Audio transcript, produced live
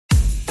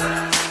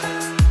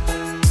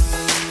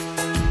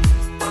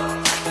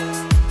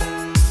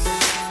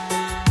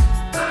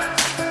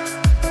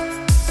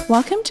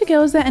Welcome to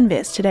Girls That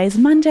Invest. Today's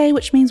Monday,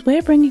 which means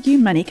we're bringing you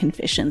Money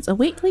Confessions, a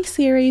weekly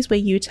series where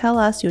you tell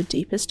us your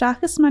deepest,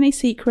 darkest money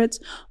secrets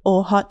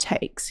or hot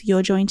takes.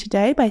 You're joined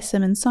today by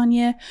Sim and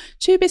Sonia,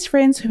 two best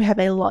friends who have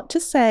a lot to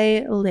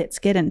say. Let's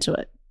get into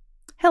it.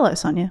 Hello,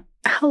 Sonia.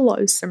 Hello,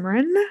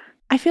 Simran.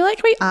 I feel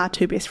like we are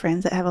two best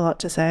friends that have a lot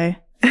to say.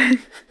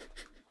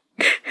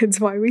 It's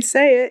why we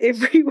say it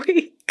every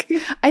week.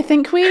 I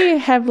think we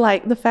have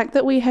the fact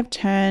that we have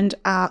turned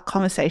our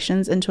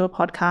conversations into a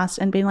podcast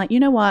and been like, you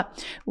know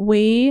what?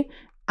 We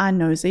are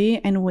nosy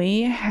and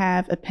we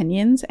have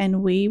opinions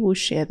and we will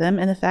share them.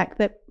 And the fact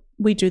that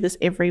we do this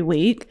every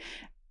week,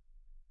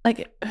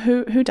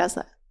 who does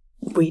that?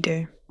 We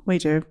do. We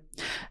do.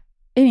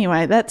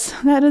 Anyway,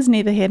 that is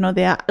neither here nor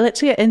there.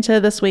 Let's get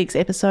into this week's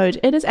episode.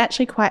 It is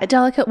actually quite a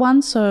delicate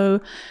one, so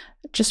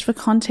just for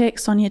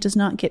context, Sonia does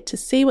not get to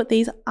see what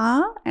these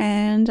are,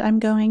 and I'm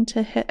going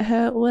to hit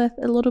her with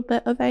a little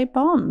bit of a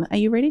bomb. Are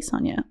you ready,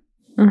 Sonia?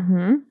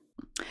 Mm-hmm.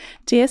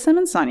 Dear Sim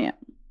and Sonia,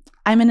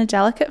 I'm in a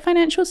delicate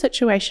financial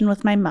situation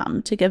with my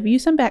mum. To give you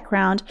some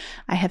background,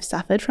 I have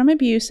suffered from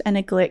abuse and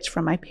neglect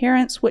from my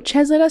parents, which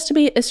has led us to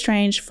be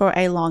estranged for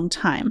a long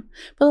time.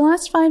 For the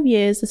last 5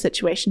 years, the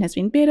situation has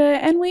been better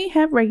and we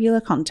have regular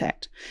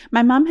contact.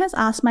 My mum has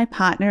asked my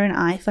partner and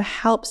I for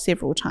help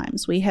several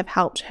times. We have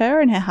helped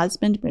her and her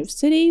husband move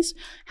cities,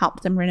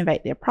 helped them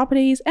renovate their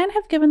properties, and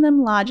have given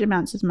them large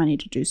amounts of money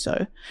to do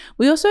so.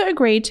 We also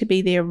agreed to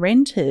be their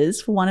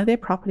renters for one of their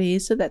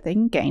properties so that they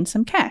can gain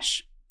some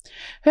cash.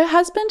 Her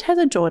husband has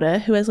a daughter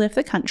who has left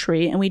the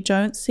country and we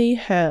don't see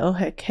her or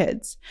her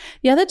kids.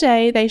 The other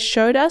day, they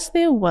showed us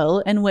their will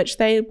in which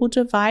they will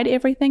divide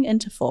everything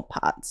into 4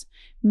 parts.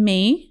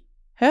 Me,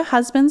 her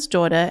husband's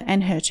daughter,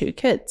 and her 2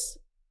 kids.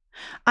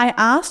 I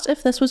asked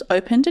if this was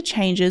open to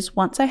changes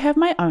once I have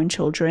my own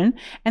children,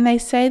 and they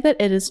say that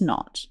it is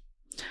not.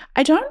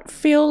 I don't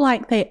feel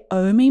like they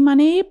owe me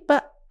money,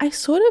 but I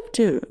sort of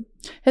do.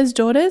 His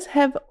daughters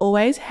have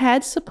always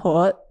had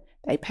support.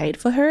 They paid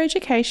for her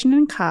education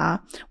and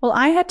car, while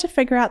I had to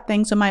figure out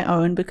things on my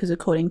own because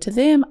according to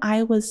them,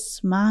 I was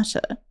smarter.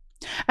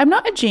 I'm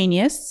not a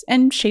genius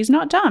and she's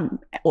not dumb.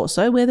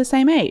 Also, we're the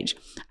same age.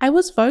 I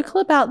was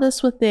vocal about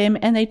this with them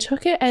and they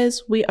took it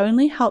as we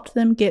only helped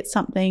them get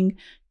something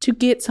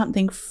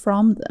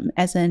from them,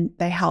 as in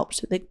they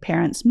helped the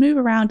parents move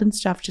around and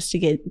stuff just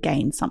to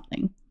gain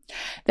something.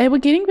 They were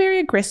getting very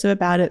aggressive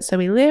about it, so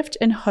we left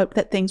and hoped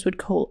that things would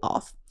cool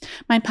off.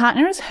 My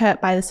partner is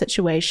hurt by the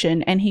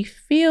situation and he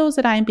feels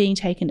that I am being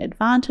taken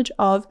advantage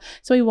of,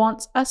 so he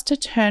wants us to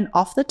turn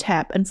off the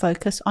tap and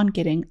focus on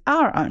getting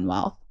our own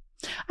wealth.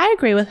 I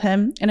agree with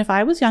him, and if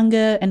I was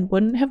younger and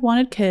wouldn't have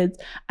wanted kids,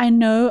 I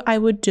know I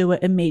would do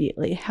it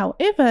immediately.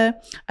 However,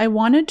 I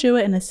want to do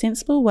it in a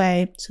sensible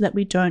way so that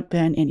we don't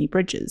burn any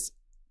bridges.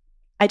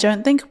 I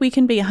don't think we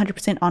can be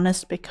 100%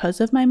 honest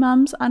because of my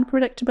mum's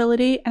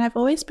unpredictability, and I've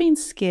always been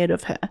scared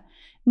of her.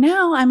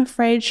 Now I'm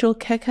afraid she'll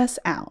kick us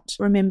out.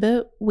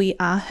 Remember, we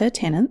are her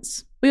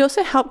tenants. We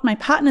also helped my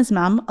partner's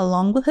mum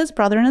along with his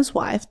brother and his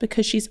wife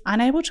because she's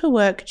unable to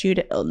work due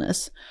to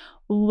illness.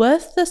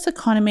 With this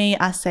economy,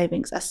 our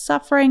savings are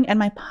suffering and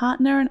my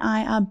partner and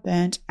I are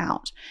burnt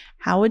out.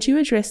 How would you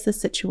address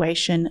this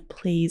situation?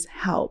 Please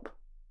help.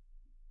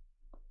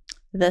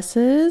 This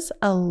is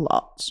a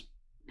lot.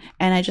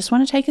 And I just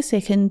want to take a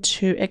second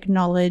to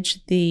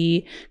acknowledge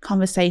the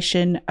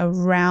conversation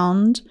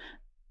around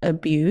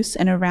abuse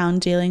and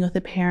around dealing with a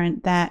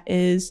parent that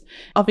is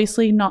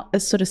obviously not a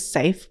sort of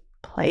safe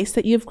place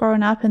that you've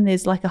grown up in.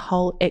 There's a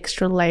whole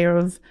extra layer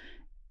of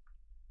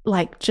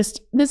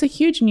there's a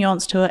huge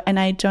nuance to it. And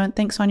I don't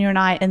think Sonia and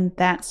I in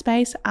that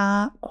space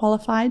are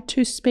qualified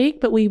to speak,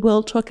 but we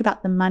will talk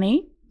about the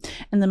money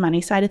and the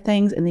money side of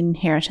things and the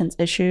inheritance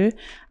issue.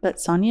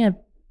 But Sonia,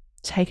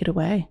 take it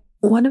away.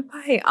 One of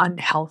my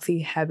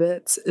unhealthy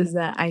habits is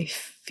that I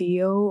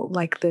feel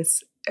like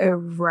this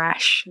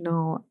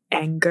irrational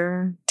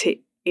anger to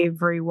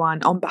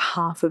everyone, on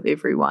behalf of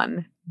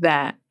everyone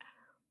that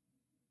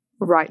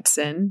writes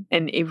in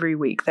every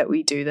week that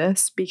we do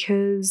this,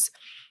 because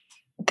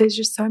there's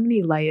just so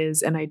many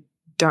layers and I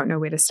don't know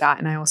where to start.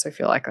 And I also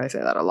feel like I say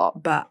that a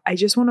lot, but I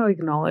just want to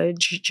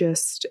acknowledge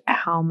just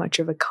how much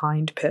of a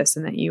kind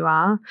person that you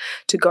are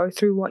to go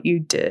through what you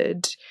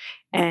did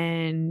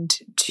and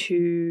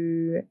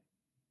to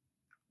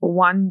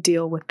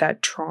deal with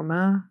that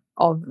trauma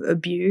of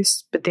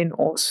abuse, but then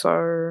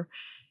also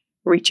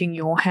reaching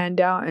your hand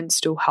out and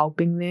still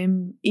helping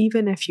them,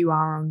 even if you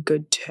are on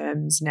good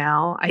terms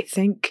now. I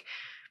think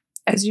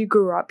as you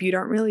grew up, you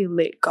don't really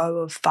let go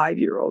of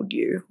 5-year-old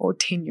you or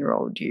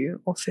 10-year-old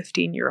you or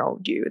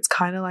 15-year-old you. It's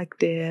kind of like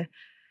they're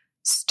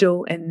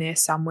still in there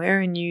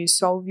somewhere and you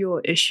solve your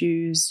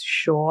issues,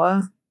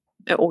 sure,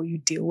 or you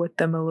deal with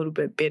them a little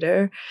bit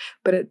better,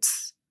 but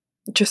it's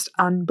just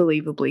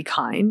unbelievably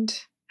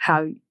kind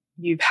how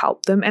you've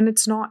helped them. And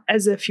it's not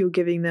as if you're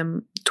giving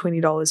them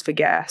 $20 for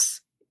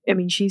gas. I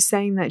mean, she's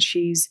saying that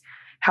she's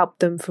helped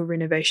them for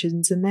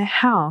renovations in their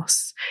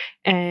house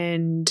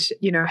and,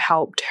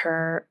 helped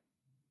her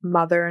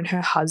mother and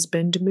her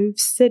husband move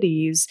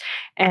cities.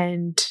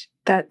 And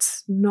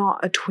that's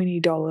not a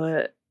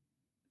 $20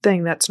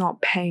 thing that's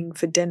not paying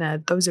for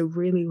dinner. Those are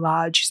really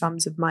large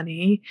sums of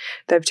money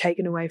they've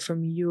taken away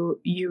from you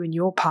and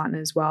your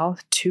partner's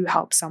wealth to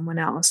help someone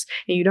else.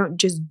 And you don't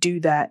just do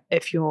that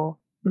if you're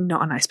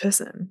not a nice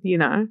person, you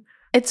know?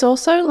 It's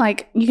also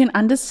like you can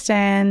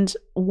understand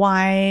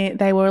why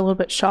they were a little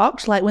bit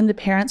shocked. Like when the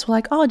parents were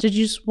like, oh, did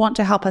you just want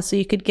to help us so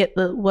you could get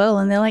the will?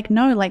 And they're like,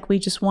 no, like we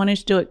just wanted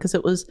to do it because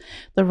it was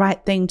the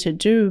right thing to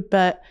do.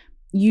 But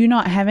you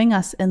not having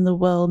us in the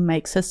will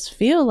makes us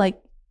feel like,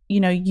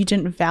 you know, you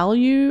didn't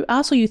value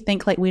us, or you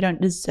think like we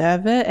don't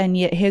deserve it. And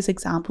yet here's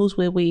examples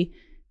where we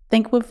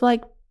think we've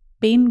like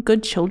been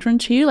good children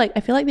to you. Like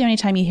I feel like the only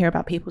time you hear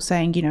about people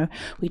saying, you know,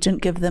 we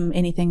didn't give them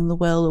anything in the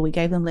will or we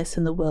gave them less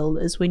in the will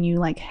is when you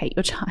like hate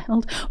your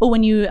child, or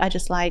when you are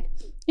just like,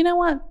 you know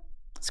what,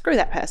 screw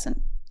that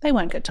person. They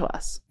weren't good to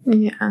us.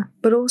 Yeah.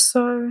 But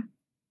also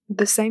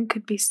the same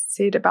could be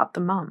said about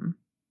the mum.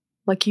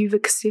 Like you've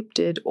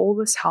accepted all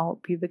this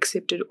help, you've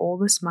accepted all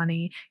this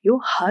money.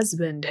 Your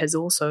husband has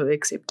also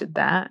accepted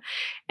that.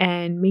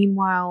 And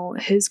meanwhile,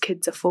 his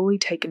kids are fully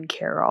taken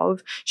care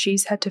of.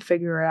 She's had to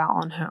figure it out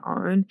on her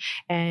own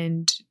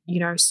and,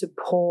 you know,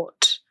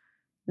 support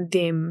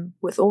them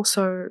with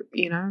also,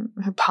 you know,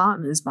 her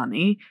partner's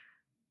money.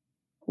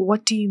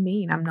 What do you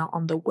mean I'm not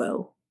on the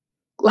will?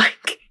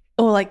 Like,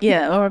 or like,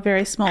 yeah, or a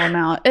very small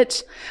amount.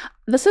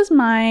 This is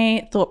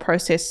my thought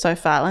process so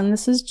far. And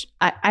this is,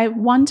 I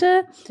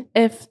wonder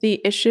if the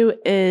issue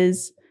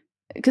is,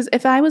 because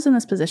if I was in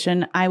this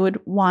position, I would,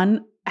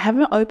 one, have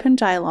an open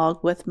dialogue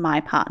with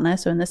my partner.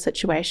 So in this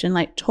situation,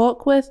 like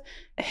talk with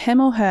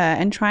him or her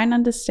and try and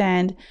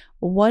understand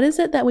what is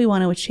it that we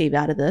want to achieve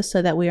out of this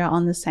so that we are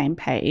on the same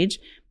page.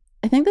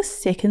 I think the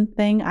second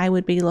thing I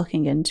would be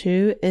looking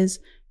into is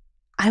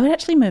I would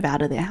actually move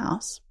out of their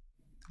house.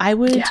 I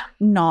would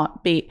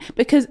not be,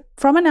 because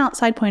from an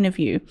outside point of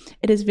view,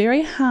 it is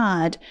very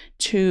hard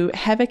to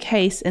have a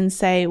case and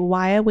say,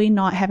 why are we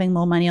not having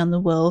more money on the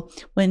will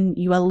when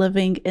you are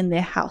living in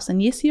their house?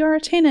 And yes, you're a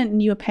tenant and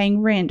you are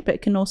paying rent, but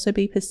it can also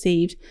be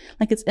perceived.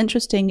 Like it's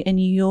interesting in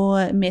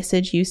your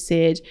message, you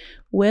said,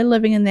 we're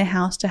living in their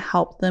house to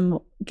help them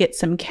get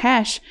some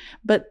cash,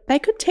 but they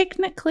could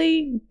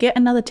technically get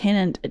another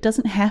tenant. It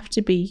doesn't have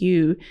to be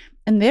you.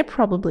 And they're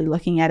probably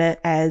looking at it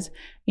as,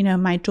 you know,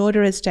 my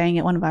daughter is staying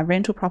at one of our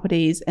rental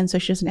properties and so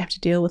she doesn't have to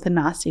deal with a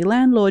nasty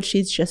landlord.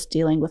 She's just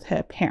dealing with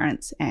her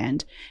parents.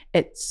 And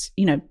it's,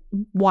 you know,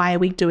 why are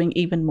we doing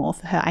even more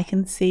for her? I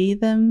can see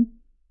them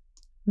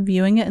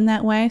viewing it in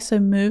that way. So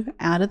move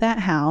out of that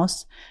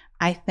house.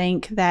 I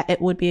think that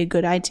it would be a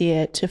good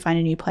idea to find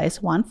a new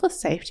place, one, for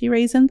safety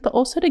reasons, but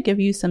also to give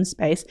you some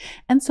space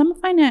and some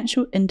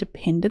financial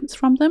independence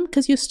from them,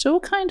 because you're still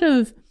kind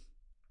of,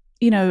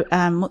 you know,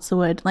 what's the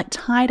word? Like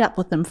tied up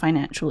with them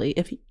financially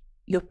if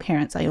your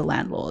parents are your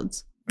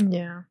landlords.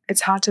 Yeah.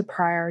 It's hard to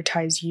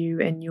prioritize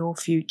you and your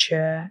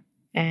future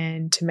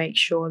and to make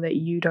sure that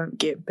you don't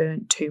get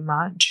burnt too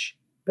much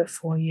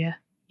before you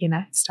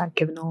know, start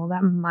giving all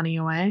that money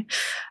away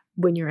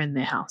when you're in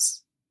their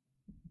house.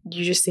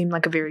 You just seem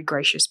like a very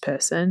gracious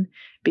person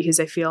because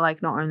I feel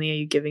like not only are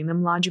you giving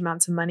them large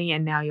amounts of money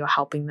and now you're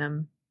helping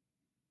them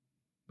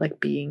like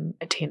being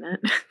a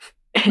tenant.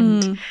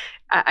 And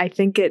I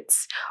think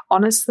it's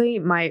honestly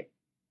my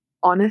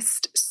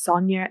honest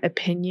Sonia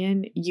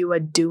opinion, you are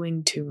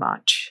doing too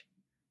much.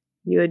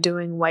 You are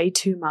doing way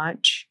too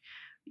much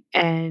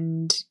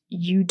and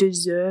you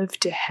deserve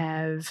to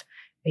have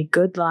a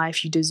good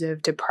life. You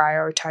deserve to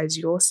prioritize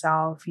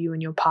yourself. You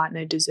and your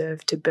partner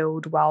deserve to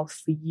build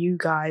wealth for you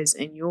guys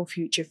and your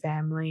future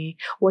family,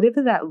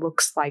 whatever that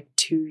looks like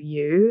to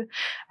you.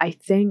 I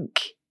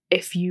think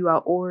if you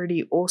are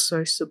already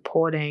also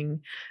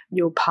supporting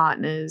your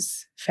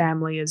partner's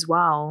family as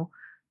well,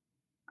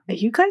 are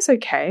you guys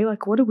okay?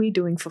 Like, what are we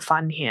doing for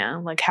fun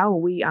here? Like, how are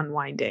we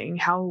unwinding?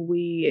 Are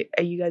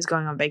you guys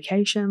going on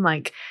vacation?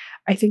 Like,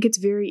 I think it's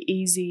very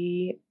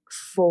easy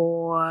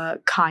for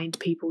kind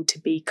people to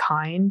be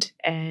kind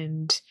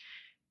and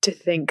to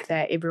think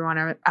that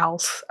everyone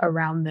else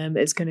around them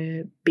is going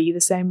to be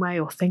the same way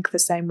or think the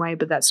same way,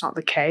 but that's not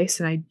the case.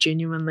 And I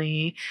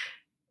genuinely,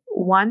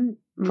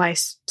 my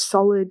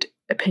solid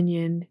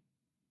opinion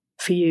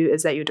for you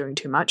is that you're doing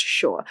too much,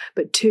 sure.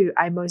 But two,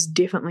 I most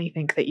definitely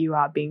think that you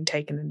are being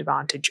taken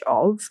advantage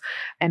of.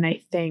 And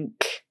I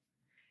think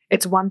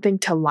it's one thing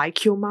to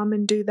like your mum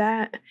and do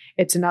that.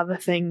 It's another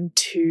thing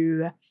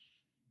to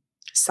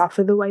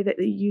suffer the way that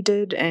you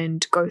did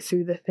and go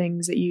through the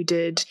things that you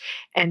did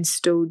and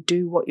still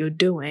do what you're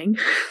doing.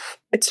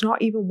 It's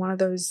not even one of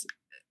those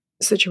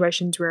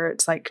situations where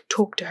it's like,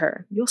 talk to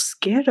her. You're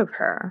scared of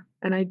her.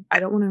 And I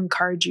don't want to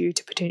encourage you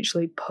to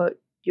potentially put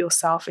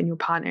yourself and your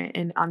partner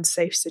in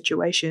unsafe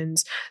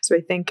situations. So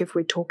I think if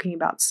we're talking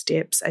about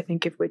steps, I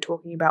think if we're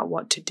talking about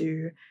what to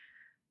do,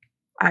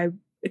 I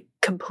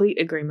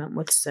complete agreement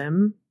with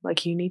Sim.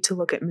 Like, you need to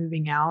look at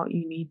moving out.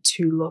 You need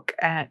to look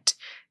at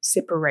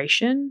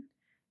separation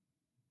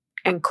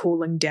and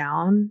cooling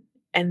down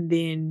and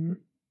then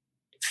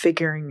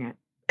figuring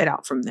it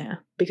out from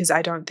there, because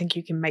I don't think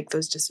you can make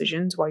those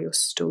decisions while you're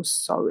still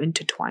so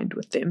intertwined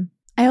with them.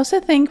 I also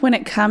think when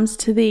it comes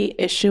to the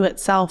issue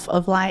itself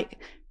of like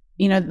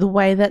the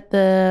way that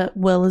the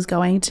will is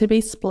going to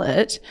be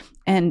split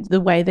and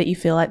the way that you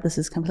feel like this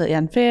is completely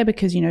unfair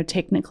because,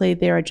 technically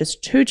there are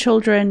just 2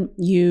 children,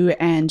 you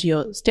and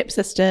your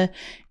stepsister.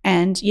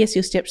 And yes,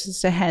 your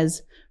stepsister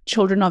has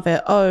children of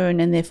her own,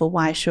 and therefore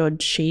why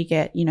should she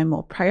get,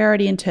 more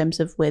priority in terms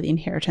of where the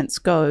inheritance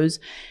goes?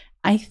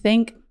 I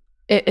think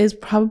it is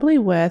probably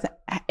worth,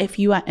 if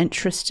you are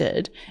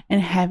interested in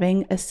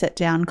having a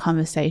sit-down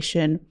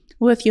conversation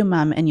with your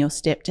mum and your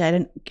stepdad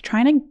and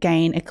trying to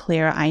gain a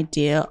clearer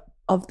idea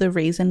of the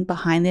reason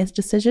behind this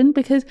decision,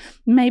 because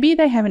maybe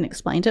they haven't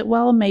explained it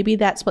well. Maybe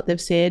that's what they've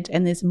said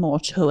and there's more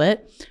to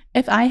it.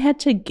 If I had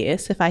to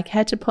guess, if I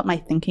had to put my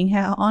thinking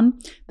hat on,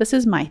 this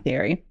is my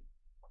theory.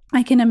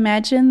 I can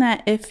imagine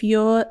that if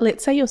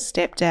let's say your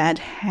stepdad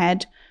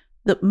had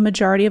the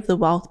majority of the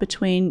wealth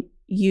between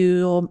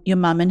you or your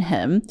mum and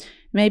him,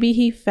 maybe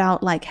he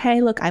felt like,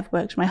 hey, look, I've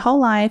worked my whole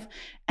life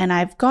and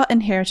I've got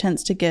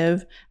inheritance to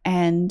give,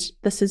 and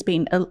this has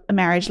been a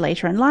marriage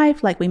later in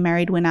life. Like, we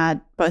married when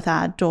both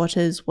our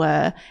daughters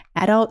were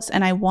adults,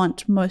 and I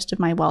want most of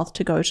my wealth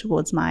to go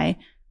towards my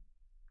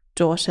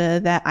daughter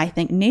that I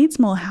think needs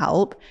more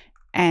help.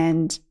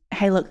 And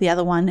hey, look, the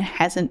other one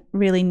hasn't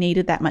really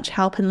needed that much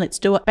help, and let's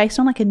do it based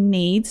on like a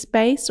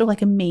needs-based or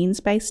like a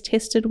means-based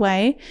tested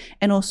way.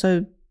 And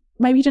also,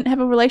 maybe you didn't have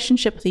a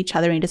relationship with each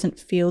other and he doesn't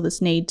feel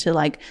this need to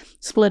like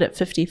split it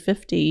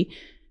 50-50.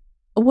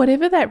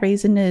 Whatever that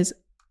reason is,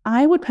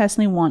 I would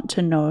personally want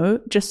to know,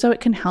 just so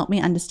it can help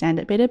me understand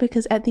it better,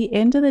 because at the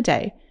end of the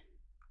day,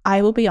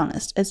 I will be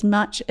honest, as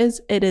much as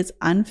it is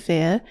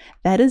unfair,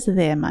 that is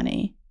their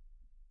money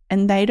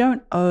and they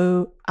don't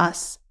owe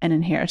us an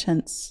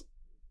inheritance,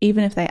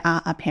 even if they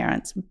are our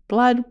parents,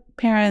 blood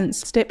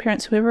parents, step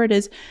parents, whoever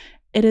it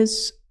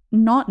is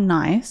not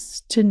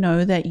nice to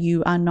know that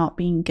you are not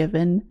being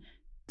given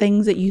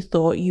things that you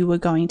thought you were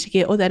going to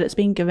get, or that it's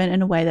being given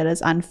in a way that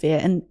is unfair,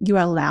 and you're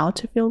allowed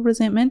to feel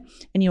resentment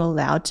and you're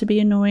allowed to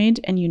be annoyed,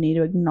 and you need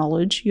to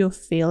acknowledge your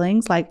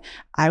feelings. Like,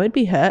 I would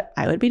be hurt,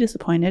 I would be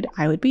disappointed,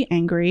 I would be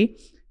angry.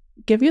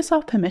 Give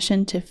yourself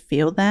permission to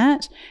feel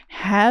that.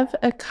 Have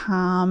a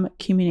calm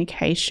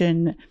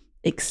communication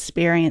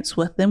experience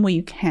with them where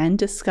you can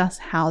discuss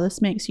how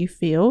this makes you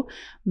feel.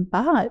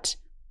 But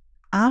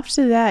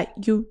after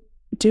that, you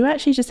do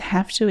actually just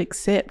have to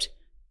accept,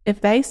 if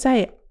they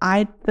say,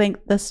 I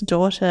think this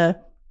daughter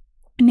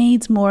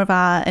needs more of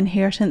our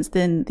inheritance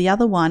than the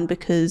other one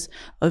because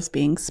of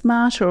being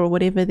smarter or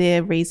whatever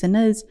their reason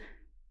is,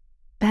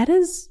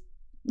 there's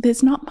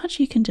not much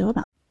you can do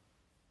about it.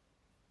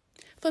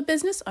 For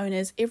business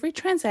owners, every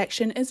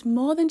transaction is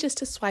more than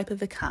just a swipe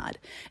of a card.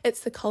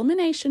 It's the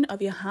culmination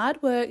of your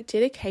hard work,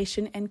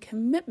 dedication, and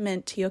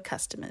commitment to your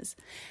customers.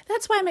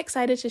 That's why I'm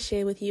excited to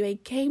share with you a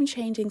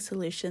game-changing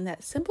solution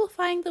that's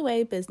simplifying the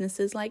way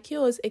businesses like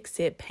yours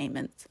accept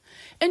payments.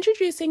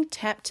 Introducing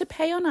Tap to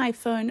Pay on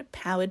iPhone,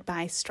 powered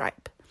by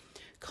Stripe.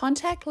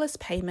 Contactless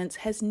payments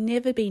has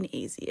never been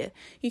easier.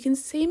 You can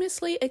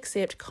seamlessly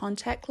accept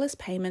contactless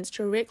payments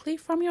directly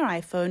from your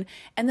iPhone,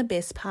 and the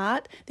best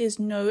part, there's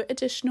no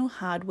additional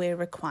hardware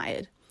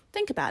required.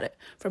 Think about it.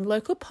 From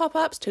local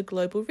pop-ups to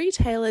global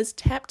retailers,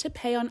 Tap to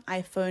Pay on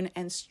iPhone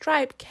and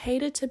Stripe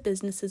cater to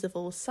businesses of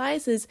all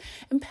sizes,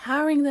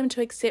 empowering them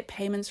to accept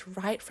payments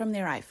right from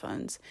their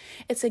iPhones.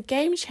 It's a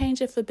game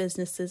changer for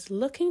businesses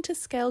looking to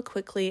scale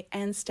quickly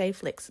and stay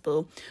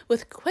flexible,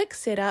 with quick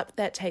setup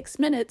that takes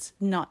minutes,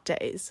 not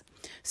days.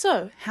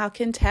 So, how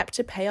can Tap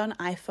to Pay on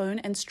iPhone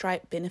and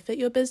Stripe benefit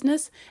your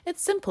business?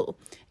 It's simple.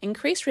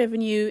 Increase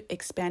revenue,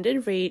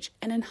 expanded reach,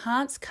 and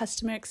enhance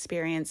customer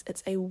experience.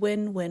 It's a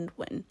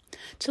win-win-win.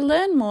 To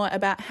learn more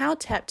about how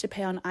Tap to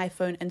Pay on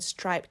iPhone and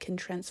Stripe can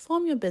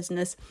transform your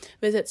business,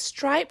 visit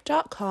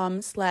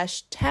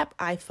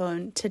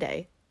stripe.com/tapiphone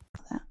today.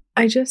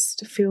 I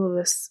just feel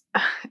this,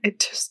 it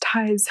just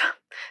ties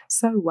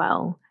so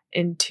well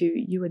into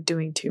you are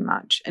doing too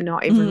much, and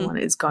not everyone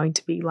is going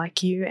to be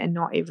like you, and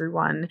not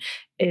everyone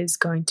is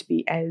going to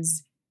be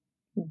as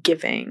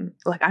giving.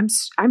 Like, I'm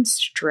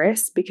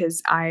stressed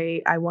because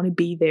I want to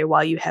be there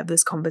while you have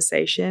this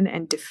conversation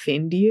and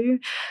defend you.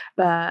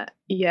 But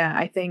yeah,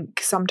 I think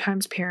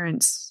sometimes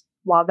parents,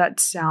 while that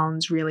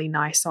sounds really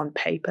nice on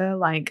paper,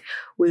 like,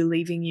 we're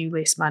leaving you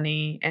less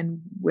money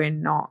and we're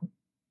not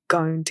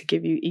going to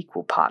give you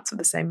equal parts of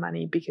the same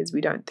money because we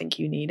don't think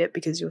you need it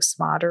because you're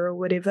smarter or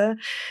whatever.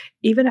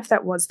 Even if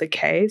that was the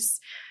case,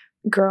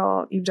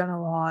 girl, you've done a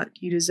lot.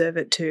 You deserve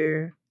it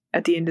too.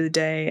 At the end of the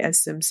day,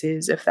 as Sim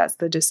says, if that's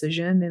the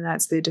decision, then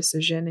that's their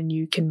decision, and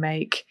you can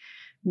make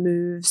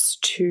moves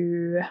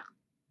to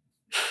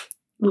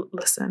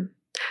listen.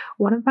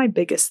 One of my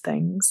biggest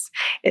things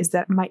is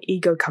that my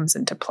ego comes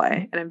into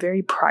play, and I'm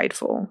very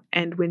prideful.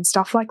 And when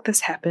stuff like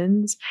this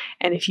happens,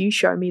 and if you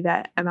show me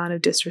that amount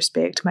of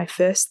disrespect, my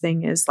first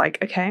thing is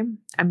like, okay,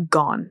 I'm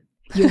gone.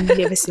 You're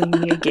never seeing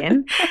me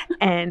again.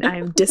 And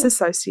I'm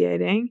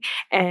disassociating,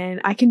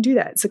 and I can do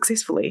that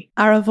successfully.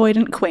 Our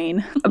avoidant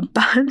queen.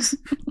 But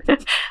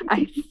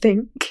I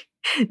think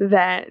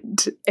that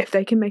if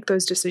they can make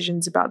those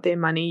decisions about their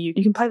money,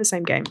 you can play the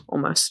same game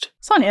almost.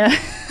 Sonia.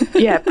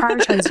 Yeah,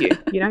 prioritize you.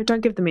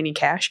 Don't give them any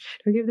cash.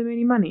 Don't give them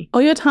any money.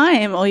 Or your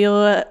time, or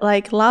your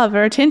love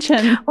or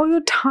attention. Or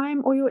your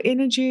time or your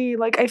energy.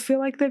 I feel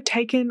like they've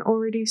taken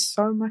already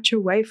so much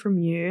away from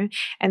you,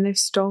 and they've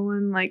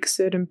stolen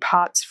certain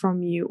parts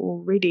from you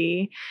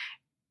already.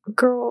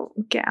 Girl,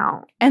 get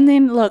out. And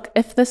then look,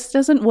 if this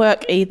doesn't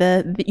work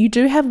either, you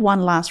do have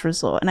one last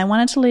resort. And I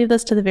wanted to leave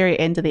this to the very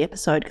end of the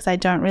episode because I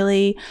don't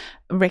really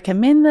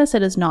recommend this.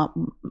 It is not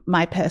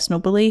my personal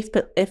belief.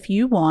 But if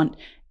you want,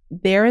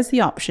 there is the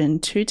option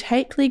to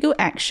take legal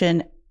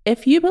action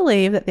if you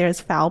believe that there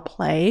is foul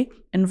play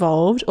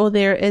involved or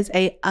there is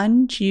a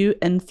undue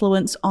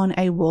influence on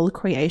a will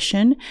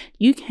creation.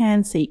 You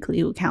can seek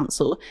legal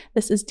counsel.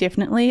 This is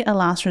definitely a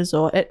last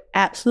resort. It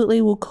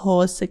absolutely will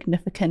cause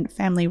significant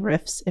family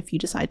rifts if you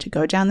decide to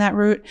go down that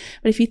route.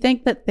 But if you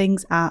think that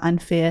things are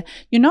unfair,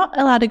 you're not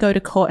allowed to go to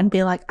court and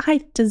be like,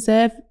 I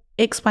deserve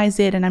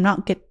XYZ and I'm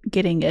not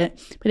getting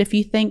it. But if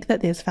you think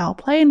that there's foul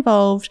play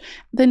involved,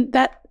 then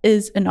that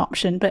is an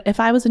option. But if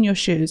I was in your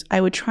shoes,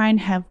 I would try and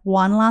have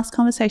one last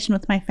conversation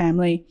with my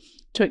family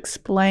to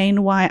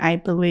explain why I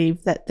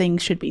believe that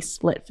things should be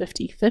split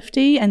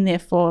 50-50 and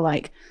therefore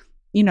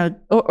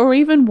or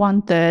even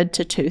 1/3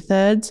 to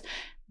 2/3.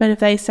 But if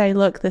they say,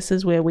 look, this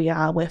is where we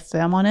are, we're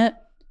firm on it,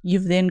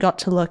 you've then got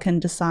to look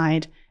and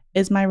decide,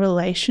 is my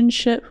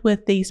relationship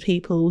with these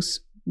people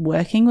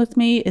working with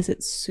me? Is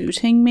it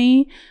suiting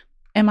me?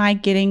 Am I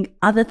getting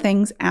other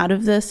things out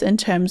of this in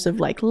terms of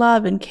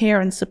love and care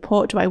and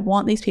support? Do I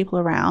want these people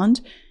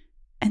around?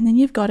 And then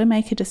you've got to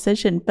make a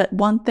decision. But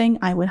one thing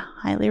I would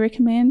highly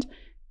recommend,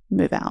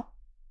 move out.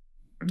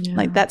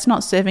 Yeah. That's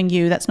not serving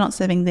you. That's not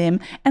serving them.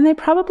 And they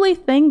probably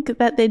think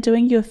that they're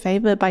doing you a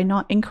favor by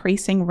not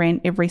increasing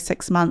rent every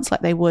 6 months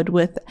like they would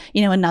with,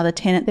 another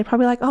tenant. They're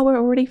probably like, oh, we're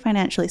already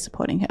financially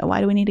supporting her.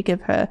 Why do we need to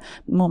give her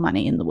more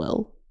money in the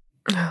will?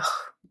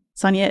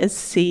 Sonia is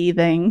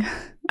seething.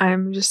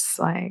 I'm just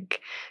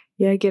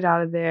get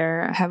out of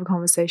there, have a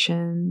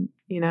conversation,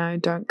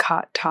 don't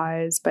cut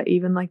ties. But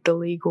even the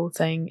legal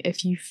thing,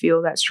 if you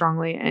feel that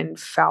strongly and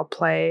foul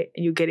play,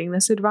 you're getting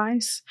this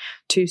advice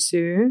to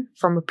sue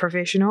from a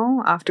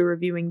professional after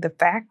reviewing the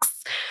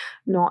facts,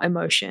 not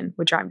emotion,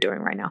 which I'm doing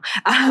right now,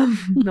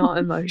 not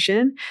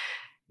emotion.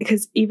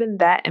 Because even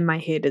that in my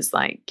head is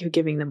you're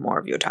giving them more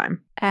of your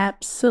time.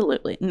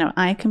 Absolutely. No,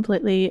 I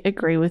completely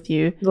agree with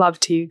you. Love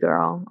to you,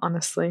 girl,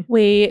 honestly.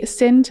 We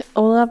send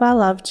all of our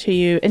love to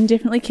you and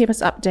definitely keep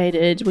us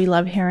updated. We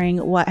love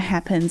hearing what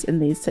happens in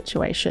these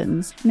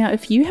situations. Now,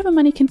 if you have a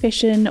money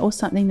confession or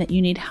something that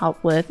you need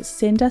help with,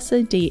 send us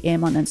a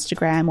DM on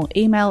Instagram or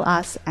email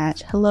us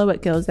at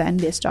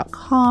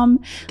hello@girlsthatinvest.com.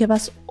 Give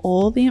us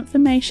all the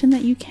information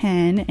that you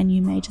can and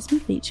you may just be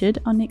featured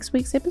on next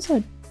week's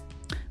episode.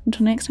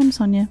 Until next time,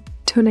 Sonia.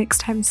 Till next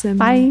time, Sim.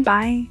 Bye.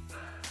 Bye.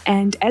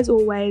 And as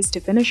always,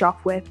 to finish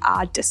off with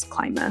our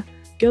disclaimer.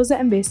 Girls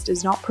That Invest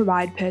does not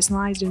provide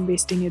personalized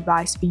investing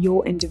advice for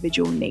your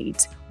individual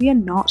needs. We are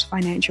not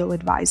financial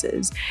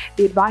advisors.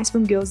 The advice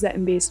from Girls That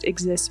Invest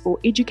exists for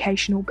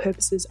educational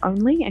purposes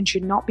only and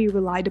should not be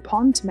relied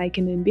upon to make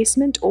an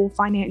investment or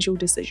financial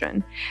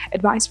decision.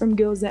 Advice from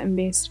Girls That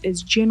Invest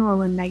is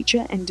general in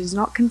nature and does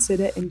not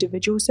consider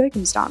individual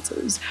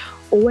circumstances.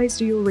 Always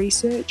do your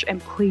research and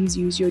please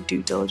use your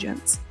due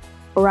diligence.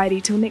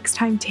 Alrighty, till next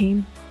time,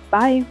 team.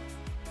 Bye.